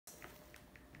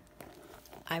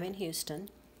I'm in Houston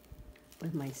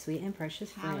with my sweet and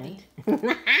precious friend,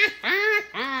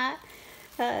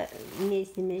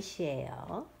 Miss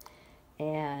Michelle.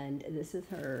 And this is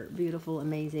her beautiful,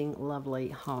 amazing, lovely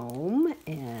home.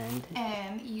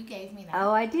 And you gave me that.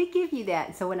 Oh, I did give you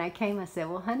that. So when I came, I said,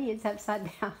 well, honey, it's upside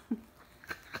down.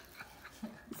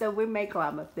 So we may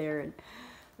climb up there. And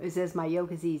it says, my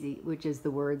yoke is easy, which is the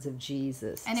words of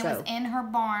Jesus. And it was in her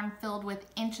barn filled with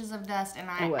inches of dust, and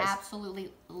I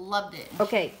absolutely loved it.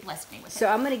 Okay. Blessed me with it. So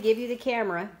I'm going to give you the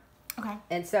camera. Okay.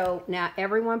 And so now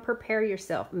everyone prepare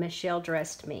yourself. Michelle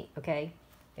dressed me, okay?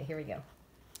 Okay, here we go.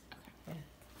 Okay.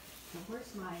 Now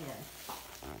where's my,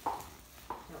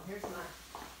 here's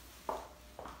my.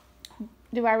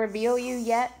 Do I reveal you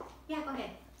yet? Yeah, go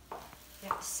ahead.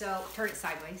 Yeah, so turn it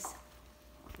sideways.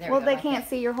 There Well, we go, they can't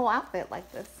see your whole outfit like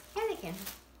this. Yeah, they can.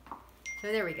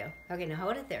 So there we go. Okay, now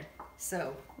hold it there.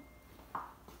 So,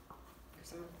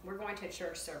 we're going to a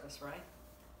church service, right?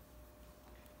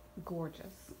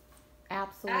 Gorgeous.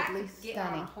 Absolutely get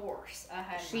stunning. on a horse.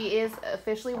 She is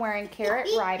officially wearing carrot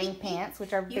riding pants,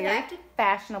 which are very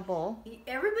fashionable.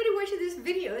 Everybody watching this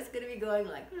video is going to be going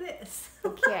like this.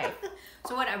 Okay.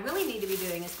 So what I really need to be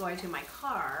doing is going to my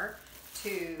car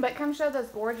to... But come show this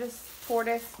gorgeous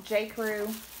tortoise J. Crew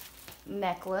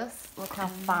necklace. Look how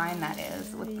fine that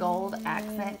is, with gold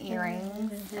accent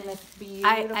earrings and this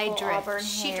beautiful auburn hair.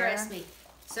 She dressed me.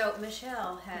 So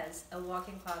Michelle has a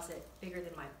walk-in closet bigger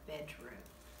than my bedroom.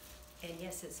 And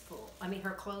yes, it's full. I mean, her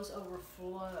clothes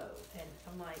overflow. And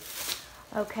I'm like...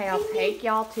 Okay, I'll take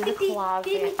y'all to the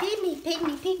closet.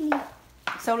 Pygmy.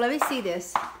 So let me see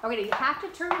this. Okay, you have to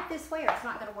turn it this way or it's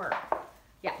not going to work.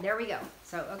 Yeah, there we go.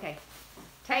 So, okay.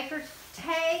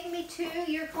 Take me to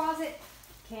your closet.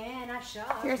 Can I show?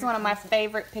 Here's one of my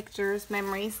favorite pictures,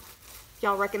 memories.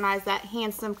 Y'all recognize that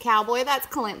handsome cowboy? That's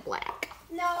Clint Black.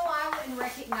 No, I wouldn't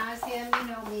recognize him. You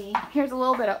know me. Here's a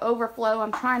little bit of overflow.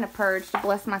 I'm trying to purge to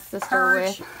bless my sister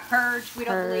with. Purge. We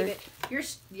don't believe it.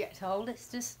 You're told it's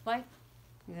just like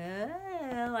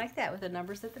that with the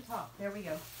numbers at the top. There we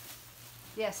go.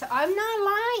 Yeah, so I'm not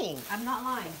lying. I'm not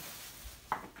lying.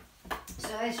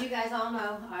 So as you guys all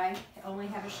know, I only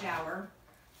have a shower.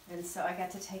 And so I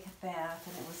got to take a bath,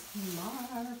 and it was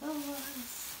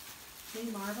marvelous.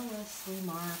 Marvelously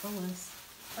marvelous.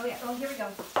 Oh, yeah. Oh, here we go.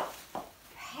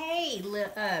 Hey,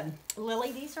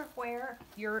 Lily, these are where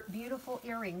your beautiful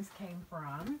earrings came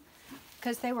from.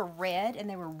 Because they were red, and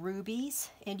they were rubies,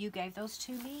 and you gave those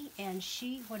to me. And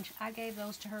when I gave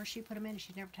those to her, she put them in, and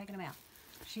she's never taken them out.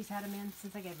 She's had them in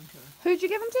since I gave them to her. Who'd you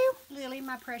give them to? Lily,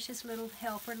 my precious little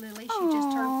helper, Lily. She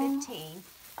just turned 15.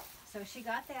 So she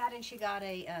got that, and she got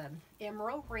a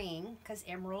emerald ring, because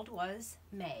emerald was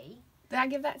May. Did I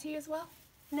give that to you as well?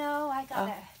 No, I got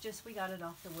that. We got it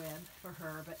off the web for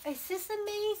her. But it's just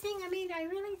amazing. I mean, I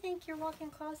really think your walk-in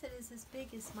closet is as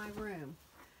big as my room.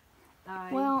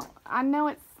 Well, I know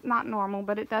it's not normal,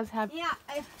 but it does have... Yeah.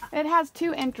 It has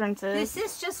 2 entrances. This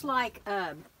is just like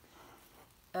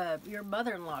your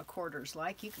mother-in-law quarters.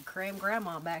 Like, you could cram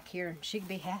Grandma back here, and she'd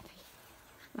be happy.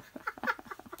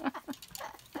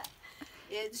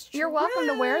 It's true. You're welcome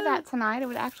to wear that tonight. It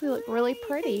would actually look really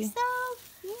pretty. So?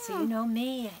 Yeah. So you know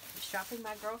me, shopping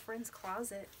my girlfriend's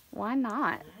closet. Why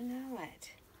not? I know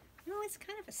it. No, it's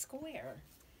kind of a square.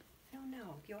 I don't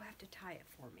know. You'll have to tie it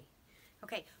for me.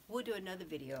 Okay, we'll do another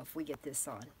video if we get this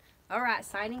on. All right,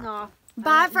 signing off.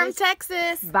 Bye from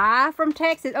Texas. Bye from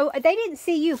Texas. Oh, they didn't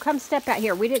see you. Come step out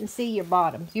here. We didn't see your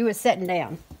bottom. You were sitting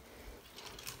down.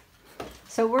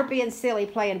 So we're being silly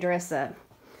playing dress up.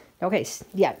 Okay,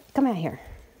 yeah, come out here.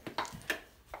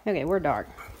 Okay, we're dark.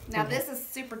 Now this is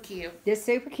super cute. This is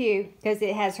super cute because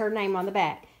it has her name on the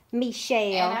back.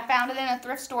 Michelle. And I found it in a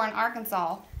thrift store in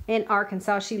Arkansas. In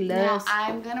Arkansas, she loves. Now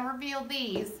I'm going to reveal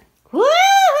these.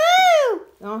 Woohoo!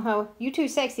 Uh-huh. You too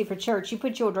sexy for church. You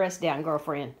put your dress down,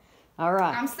 girlfriend. All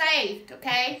right. I'm saved,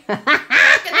 okay?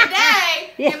 Back in the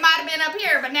day, it might have been up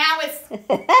here, but now it's...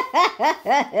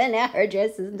 Now her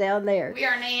dress is down there. We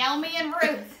are Naomi and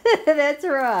Ruth. That's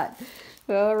right.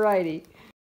 All righty.